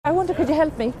I wonder, could you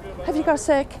help me? Have you got a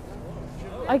sec?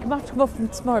 I come up from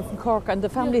this morning from Cork, and the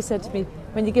family said to me,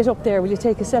 when you get up there, will you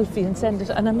take a selfie and send it?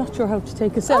 And I'm not sure how to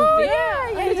take a selfie. Oh,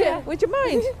 yeah. Would you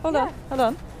mind? Hold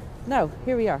on. Now,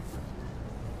 here we are.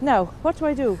 Now, what do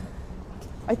I do?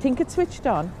 I think it's switched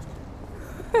on.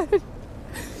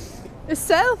 A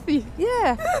selfie?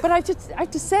 Yeah, but I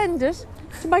have to send it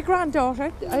to my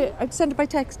granddaughter. I'd send it by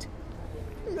text.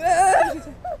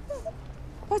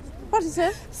 What is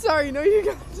it? Sorry, no, you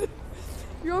can't.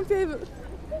 You won't be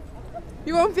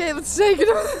able to take it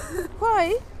off.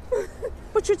 Why?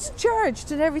 But it's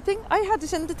charged and everything. I had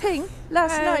it in the thing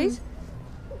last night.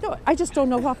 No, I just don't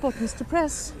know what buttons to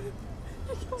press.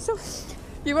 So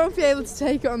you won't be able to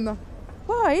take it on though.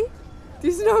 Why?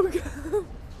 There's no.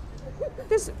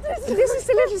 This is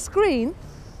the little screen.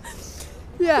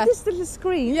 Yeah. This little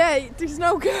screen. Yeah. There's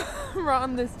no camera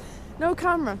on this. No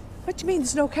camera. What do you mean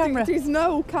there's no camera? There's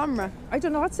no camera. I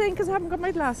don't know what it's saying because I haven't got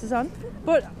my glasses on.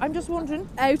 But I'm just wondering.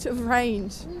 Out of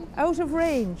range. Out of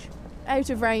range. Out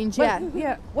of range. Well, yeah.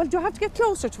 Yeah. Well, do I have to get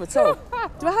closer to it? So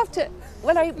do I have to?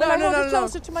 Will I hold it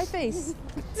closer to my face?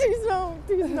 There's no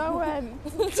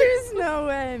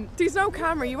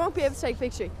camera. You won't be able to take a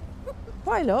picture.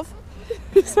 Why, love?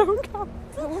 There's no camera.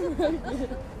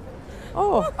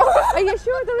 Oh, are you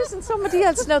sure there isn't somebody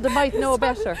else now that might know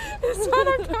better? It's not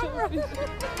on camera.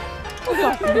 Oh,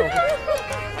 God, no.